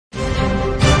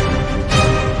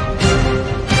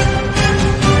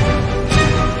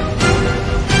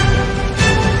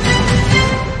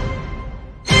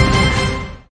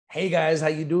Hey guys, how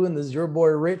you doing? This is your boy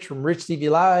Rich from Rich TV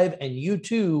Live, and you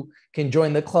too can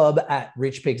join the club at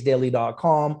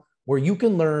richpicksdaily.com where you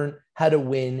can learn how to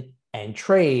win and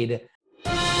trade.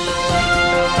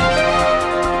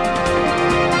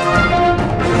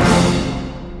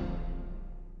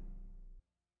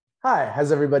 Hi,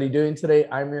 how's everybody doing today?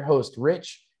 I'm your host,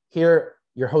 Rich, here,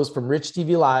 your host from Rich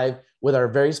TV Live with our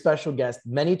very special guest,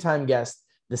 many-time guest,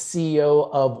 the CEO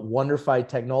of WonderFi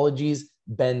Technologies,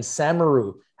 Ben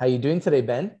Samaru. How you doing today,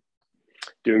 Ben?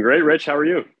 Doing great, Rich. How are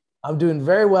you? I'm doing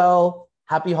very well.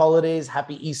 Happy holidays.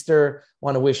 Happy Easter.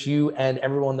 Want to wish you and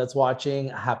everyone that's watching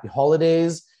happy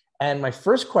holidays. And my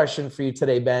first question for you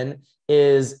today, Ben,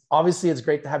 is obviously it's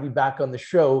great to have you back on the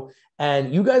show.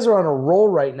 And you guys are on a roll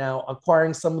right now,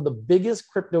 acquiring some of the biggest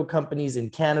crypto companies in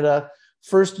Canada.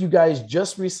 First, you guys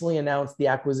just recently announced the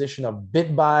acquisition of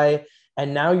BitBuy,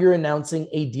 and now you're announcing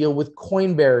a deal with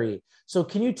Coinberry. So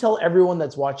can you tell everyone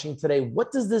that's watching today,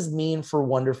 what does this mean for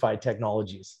WonderFi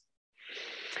Technologies?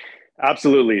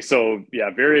 Absolutely. So yeah,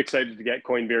 very excited to get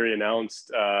Coinberry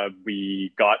announced.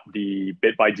 We got the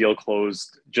BitBuy deal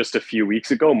closed just a few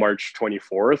weeks ago, March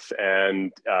 24th.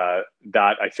 And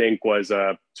that I think was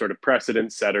a sort of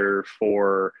precedent setter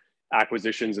for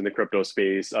acquisitions in the crypto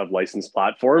space of licensed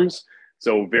platforms.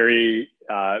 So very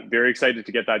excited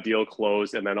to get that deal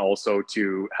closed, and then also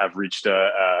to have reached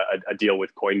a deal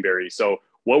with Coinberry. So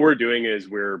what we're doing is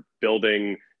we're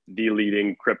building the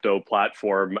leading crypto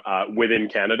platform within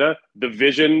Canada. The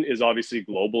vision is obviously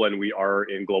global, and we are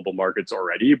in global markets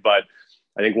already. But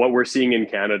I think what we're seeing in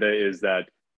Canada is that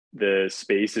the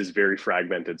space is very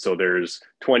fragmented. So there's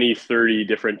 20, 30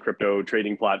 different crypto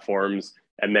trading platforms.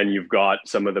 And then you've got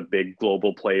some of the big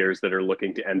global players that are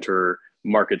looking to enter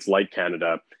markets like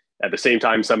Canada. At the same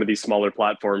time, some of these smaller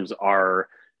platforms are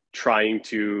trying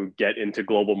to get into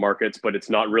global markets, but it's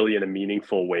not really in a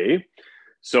meaningful way.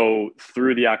 So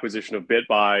through the acquisition of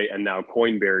BitBuy and now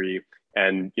Coinberry,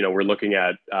 and we're looking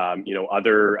at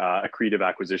other accretive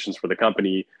acquisitions for the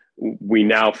company, we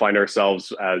now find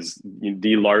ourselves as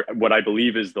what I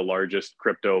believe is the largest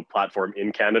crypto platform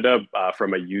in Canada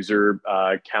from a user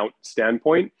count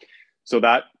standpoint. So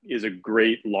that is a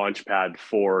great launch pad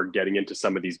for getting into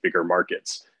some of these bigger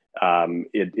markets.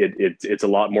 It's a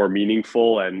lot more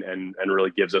meaningful and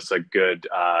really gives us a good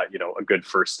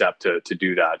first step to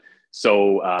do that.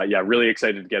 So yeah, really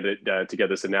excited to get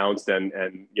this announced, and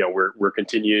we're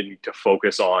continuing to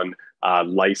focus on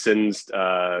licensed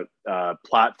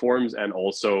platforms, and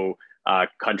also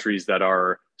countries that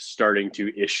are starting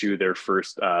to issue their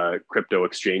first crypto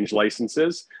exchange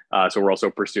licenses. So we're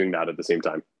also pursuing that at the same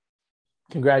time.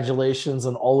 Congratulations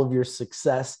on all of your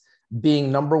success.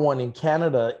 Being number one in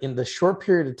Canada in the short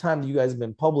period of time that you guys have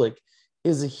been public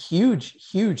is a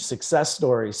huge success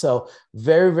story. So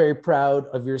very, very proud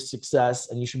of your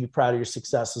success, and you should be proud of your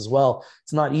success as well.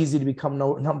 It's not easy to become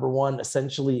number one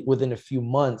essentially within a few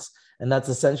months, and that's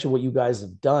essentially what you guys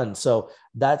have done. So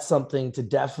that's something to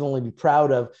definitely be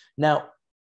proud of. Now,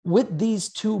 with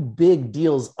these two big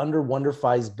deals under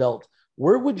WonderFi's belt,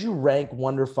 where would you rank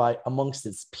WonderFi amongst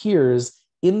its peers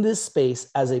in this space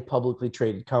as a publicly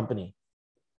traded company?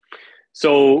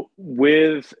 So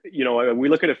we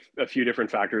look at a few different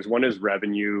factors. One is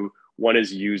revenue, one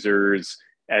is users,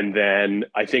 and then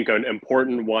I think an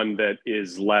important one that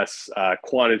is less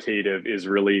quantitative is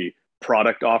really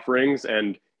product offerings.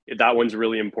 And that one's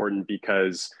really important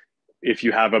because if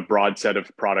you have a broad set of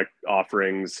product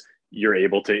offerings, you're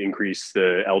able to increase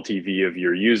the LTV of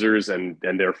your users and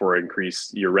therefore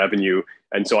increase your revenue.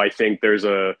 And so I think there's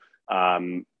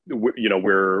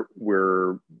we're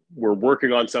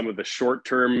working on some of the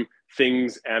short-term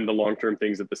things and the long-term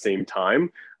things at the same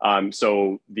time.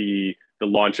 So the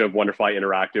launch of WonderFi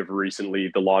Interactive recently,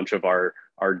 the launch of our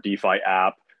DeFi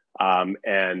app,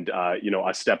 and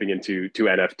us stepping into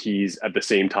NFTs at the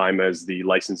same time as the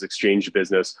licensed exchange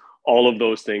business, all of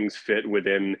those things fit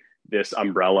within this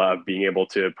umbrella of being able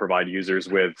to provide users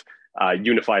with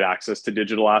unified access to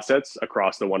digital assets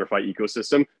across the WonderFi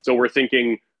ecosystem. So we're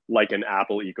thinking like an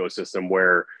Apple ecosystem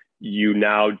where you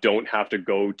now don't have to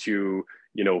go to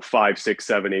 5, 6,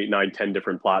 7, 8, 9, 10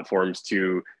 different platforms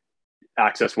to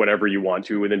access whatever you want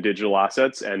to within digital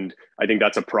assets. And I think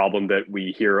that's a problem that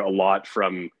we hear a lot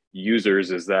from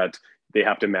users, is that they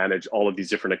have to manage all of these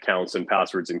different accounts and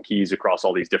passwords and keys across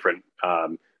all these different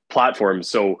platforms.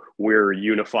 So we're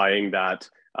unifying that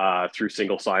through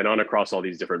single sign-on across all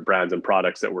these different brands and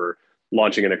products that we're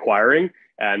launching and acquiring.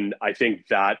 And I think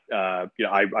that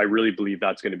I really believe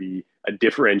that's going to be a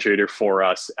differentiator for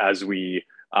us as we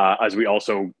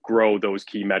also grow those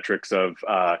key metrics of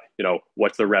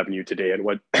what's the revenue today and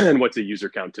what's the user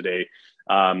count today.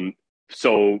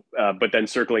 but then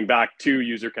circling back to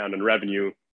user count and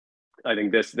revenue, I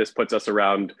think this puts us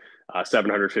around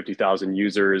 750,000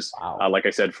 users. Wow. Like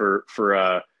I said, for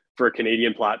a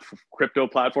Canadian crypto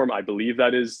platform, I believe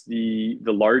that is the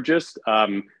largest.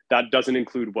 That doesn't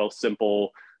include Wealthsimple,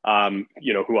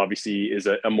 who obviously is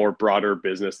a more broader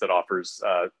business that offers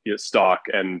stock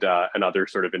and other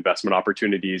sort of investment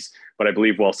opportunities. But I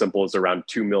believe Wealthsimple is around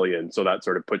 2 million. So that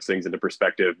sort of puts things into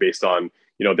perspective based on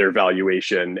their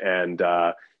valuation and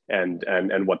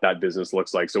what that business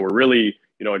looks like. So we're really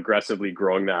aggressively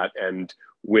growing that. And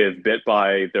with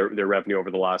BitBuy, their revenue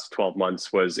over the last 12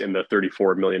 months was in the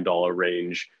 $34 million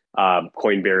range.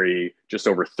 Coinberry just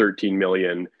over 13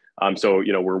 million. So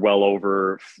we're well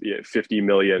over 50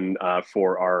 million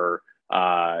for our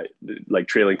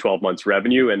trailing 12 months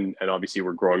revenue, and obviously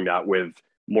we're growing that with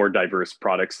more diverse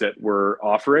products that we're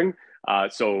offering.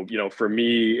 So for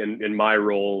me in my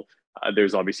role,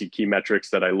 there's obviously key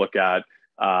metrics that I look at.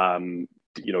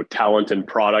 Talent and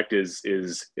product is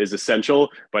essential,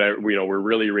 but we're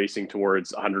really racing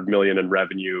towards 100 million in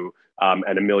revenue and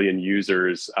 1 million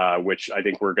users, which I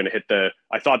think we're going to hit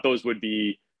I thought those would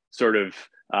be sort of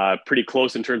pretty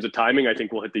close in terms of timing. I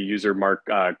think we'll hit the user mark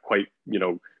quite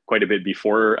a bit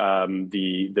before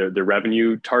the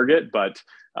revenue target, but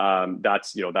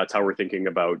that's how we're thinking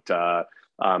about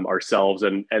ourselves.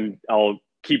 And I'll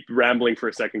keep rambling for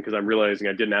a second because I'm realizing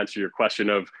I didn't answer your question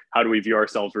of how do we view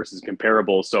ourselves versus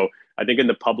comparables. So I think in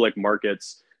the public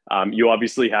markets, you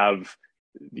obviously have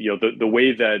the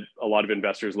way that a lot of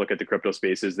investors look at the crypto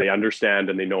space is they understand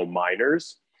and they know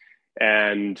miners,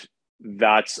 and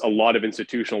that's a lot of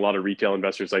institutional, a lot of retail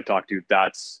investors I talk to.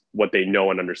 That's what they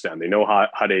know and understand. They know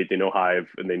Hut 8, they know Hive,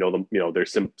 and they know them. They're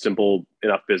simple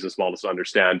enough business models to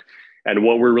understand. And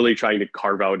what we're really trying to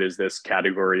carve out is this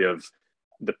category of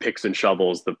the picks and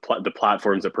shovels, the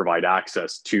platforms that provide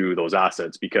access to those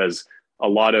assets, because a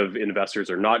lot of investors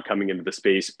are not coming into the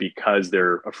space because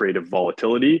they're afraid of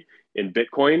volatility in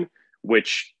Bitcoin,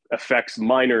 which affects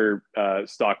miner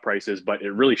stock prices, but it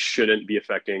really shouldn't be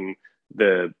affecting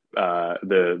the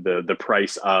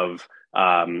price of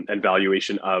and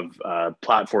valuation of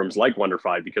platforms like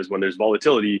WonderFi, because when there's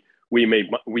volatility, we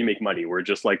make money. We're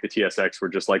just like the TSX, we're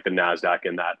just like the NASDAQ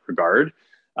in that regard.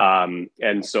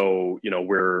 And so,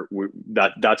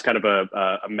 that's kind of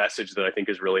a message that I think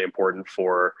is really important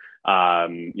for,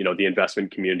 the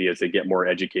investment community as they get more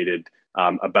educated,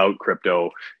 about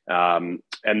crypto.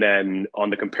 And then on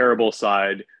the comparable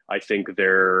side, I think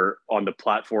they're on the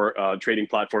platform, trading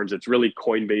platforms. It's really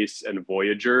Coinbase and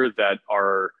Voyager that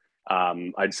are,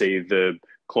 I'd say, the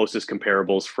closest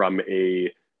comparables from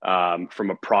a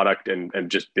product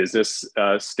and just business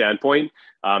standpoint.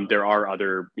 There are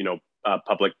other,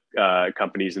 public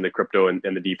companies in the crypto and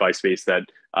the DeFi space that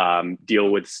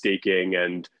deal with staking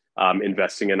and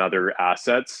investing in other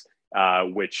assets,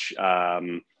 which I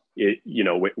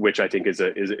think is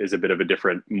a bit of a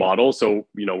different model. So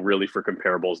really for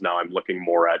comparables now, I'm looking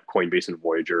more at Coinbase and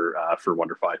Voyager for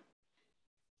WonderFi.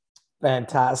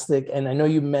 Fantastic. And I know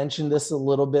you mentioned this a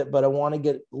little bit, but I want to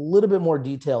get a little bit more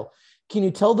detail. Can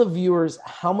you tell the viewers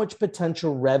how much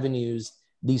potential revenues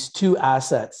these two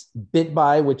assets,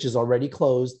 BitBuy, which is already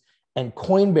closed, and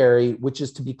Coinberry, which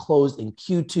is to be closed in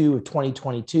Q2 of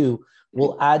 2022,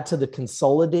 will add to the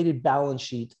consolidated balance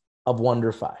sheet of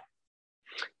WonderFi?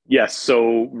 Yes.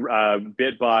 So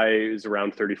BitBuy is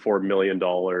around $34 million.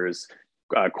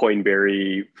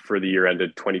 Coinberry for the year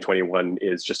ended 2021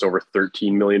 is just over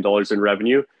 $13 million in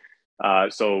revenue.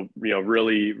 So,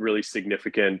 really, really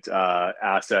significant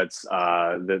assets.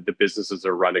 The businesses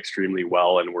are run extremely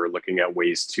well, and we're looking at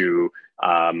ways to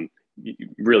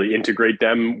really integrate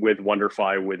them with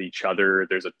WonderFi, with each other.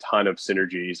 There's a ton of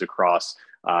synergies across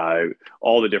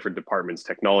all the different departments: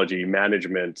 technology,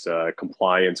 management,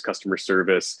 compliance, customer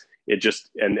service.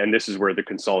 And this is where the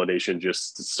consolidation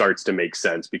just starts to make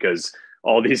sense, because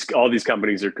all these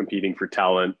companies are competing for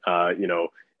talent,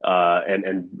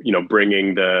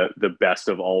 bringing the best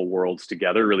of all worlds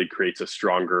together really creates a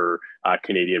stronger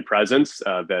Canadian presence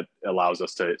that allows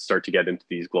us to start to get into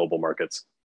these global markets.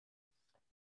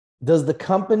 Does the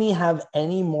company have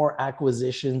any more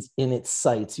acquisitions in its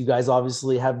sights? You guys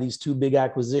obviously have these two big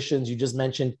acquisitions. You just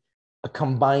mentioned a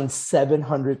combined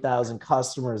 700,000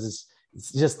 customers.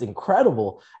 It's just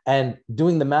incredible. And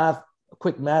doing the math,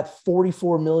 quick math,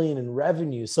 44 million in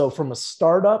revenue. So from a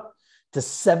startup to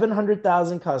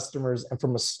 700,000 customers, and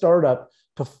from a startup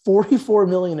to 44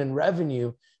 million in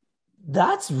revenue,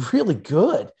 that's really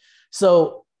good.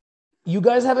 So you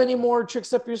guys have any more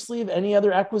tricks up your sleeve? Any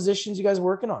other acquisitions you guys are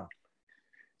working on?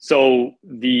 So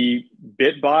the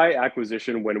BitBuy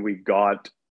acquisition, when we got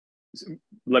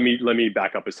let me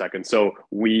back up a second. So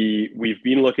we've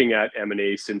been looking at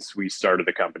M&A since we started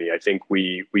the company. I think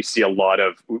we see a lot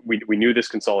of, we knew this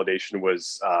consolidation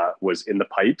was in the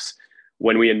pipes.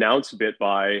 When we announced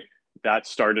BitBuy, that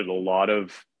started a lot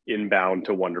of inbound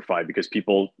to WonderFi, because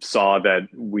people saw that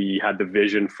we had the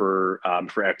vision for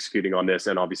executing on this,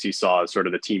 and obviously saw sort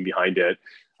of the team behind it.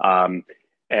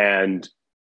 And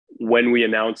when we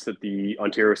announced that the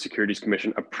Ontario Securities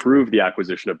Commission approved the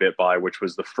acquisition of BitBuy, which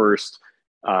was the first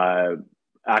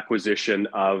acquisition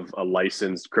of a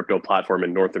licensed crypto platform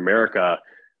in North America,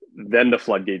 then the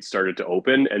floodgates started to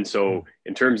open. And so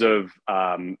in terms of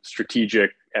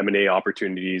strategic M&A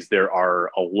opportunities, there are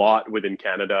a lot within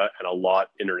Canada and a lot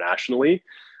internationally.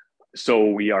 So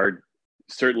we are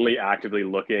certainly actively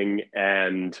looking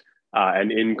and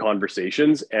in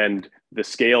conversations. And the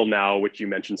scale now, which you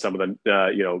mentioned some of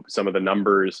the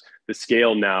numbers, the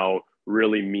scale now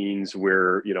really means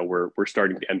we're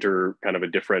starting to enter kind of a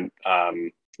different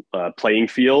playing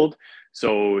field.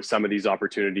 So some of these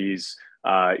opportunities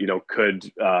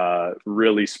could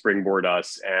really springboard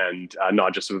us, and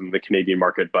not just within the Canadian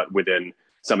market, but within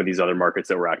some of these other markets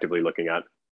that we're actively looking at.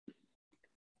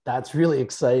 That's really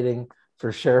exciting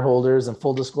for shareholders. And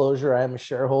full disclosure, I am a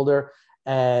shareholder.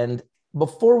 And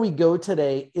before we go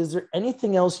today, is there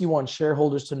anything else you want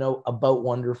shareholders to know about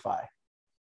WonderFi?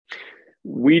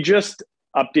 We just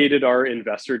updated our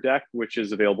investor deck, which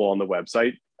is available on the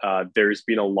website. There's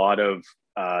been a lot of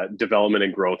development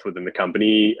and growth within the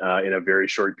company in a very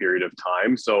short period of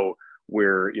time. So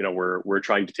we're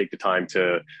trying to take the time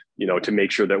to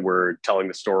make sure that we're telling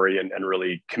the story and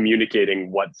really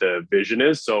communicating what the vision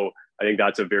is. So I think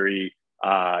that's a very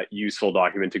useful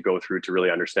document to go through to really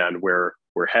understand where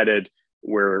we're headed.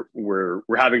 We're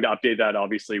having to update that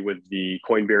obviously with the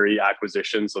Coinberry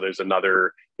acquisition. So there's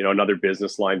another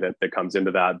business line that comes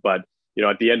into that. But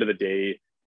at the end of the day,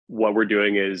 what we're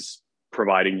doing is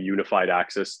providing unified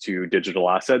access to digital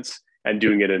assets and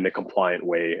doing it in a compliant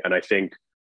way. And I think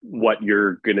what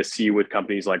you're going to see with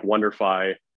companies like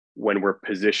WonderFi, when we're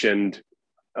positioned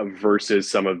versus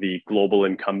some of the global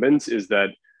incumbents, is that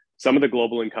some of the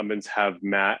global incumbents have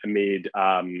made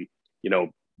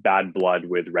bad blood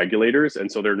with regulators,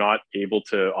 and so they're not able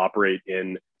to operate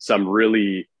in some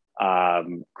really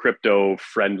crypto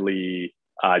friendly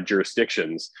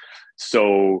jurisdictions.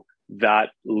 So that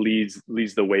leads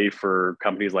the way for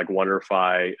companies like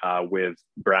WonderFi with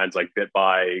brands like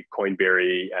BitBuy,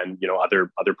 Coinberry, and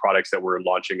other products that we're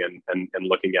launching and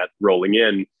looking at rolling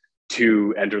in,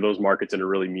 to enter those markets in a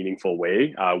really meaningful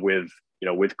way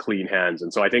with clean hands.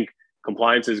 And so I think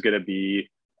compliance is going to be,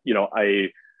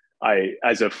 I,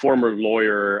 as a former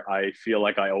lawyer, I feel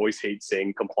like I always hate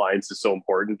saying compliance is so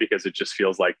important, because it just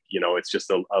feels like, it's just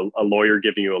a lawyer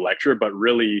giving you a lecture. But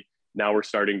really now we're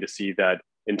starting to see that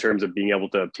in terms of being able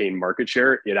to obtain market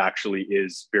share, it actually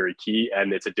is very key.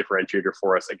 And it's a differentiator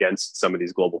for us against some of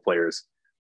these global players.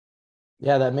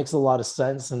 Yeah, that makes a lot of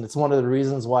sense. And it's one of the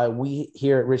reasons why we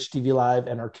here at RICHTVLIVE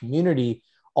and our community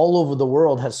all over the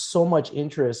world has so much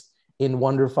interest in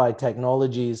WonderFi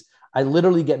technologies. I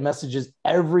literally get messages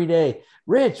every day.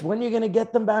 Rich, when are you going to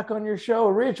get them back on your show?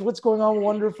 Rich, what's going on with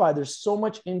WonderFi? There's so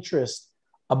much interest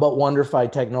about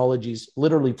WonderFi technologies,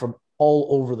 literally from all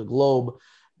over the globe.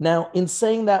 Now, in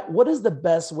saying that, what is the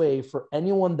best way for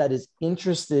anyone that is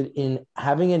interested in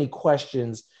having any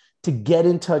questions to get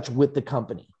in touch with the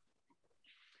company?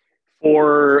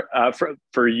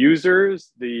 For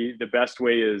users, the best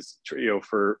way is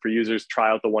for users,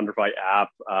 try out the WonderFi app.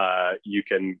 You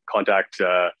can contact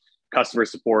customer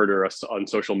support or us on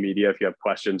social media if you have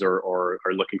questions or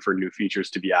are looking for new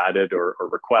features to be added or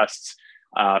requests.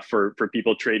 For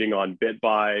people trading on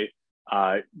BitBuy,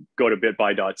 go to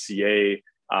bitbuy.ca.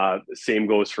 Same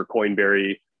goes for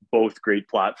Coinberry. Both great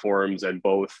platforms and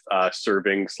both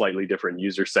serving slightly different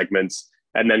user segments.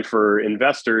 And then for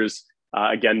investors,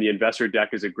 again, the investor deck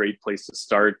is a great place to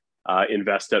start.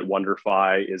 Invest at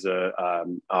WonderFi is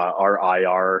our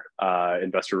IR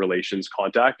investor relations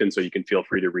contact, and so you can feel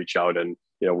free to reach out, and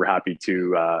we're happy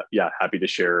to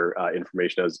share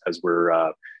information as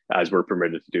we're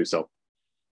permitted to do so.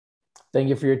 Thank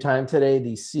you for your time today,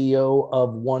 the CEO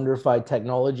of WonderFi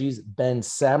Technologies, Ben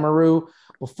Samaru.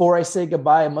 Before I say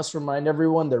goodbye, I must remind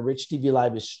everyone that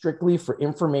RICHTVLIVE is strictly for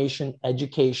information,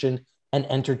 education, and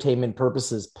entertainment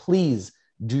purposes. Please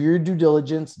do your due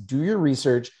diligence, do your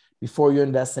research before you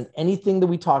invest in anything that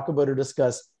we talk about or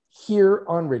discuss here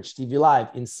on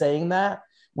RICHTVLIVE. In saying that,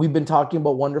 we've been talking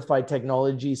about WonderFi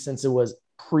Technology since it was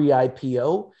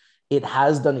pre-IPO. It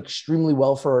has done extremely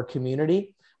well for our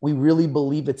community. We really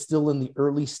believe it's still in the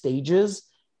early stages.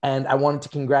 And I wanted to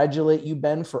congratulate you,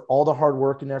 Ben, for all the hard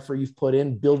work and effort you've put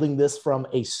in building this from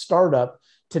a startup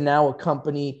to now a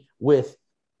company with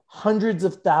hundreds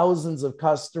of thousands of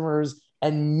customers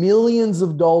and millions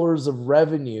of dollars of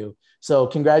revenue. So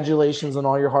congratulations on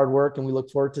all your hard work. And we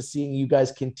look forward to seeing you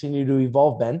guys continue to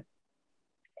evolve, Ben.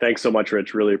 Thanks so much,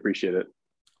 Rich. Really appreciate it.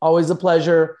 Always a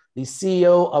pleasure. The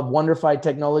CEO of WonderFi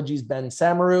Technologies, Ben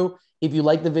Samaru. If you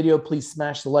like the video, please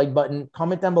smash the like button,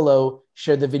 comment down below,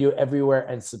 share the video everywhere,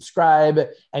 and subscribe.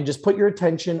 And just put your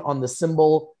attention on the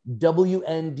symbol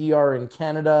WNDR in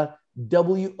Canada,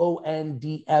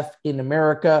 WONDF in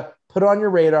America. Put it on your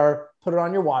radar, put it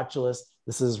on your watch list.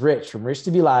 This is Rich from Rich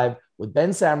TV Live with Ben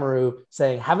Samaru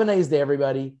saying, have a nice day,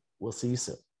 everybody. We'll see you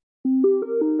soon.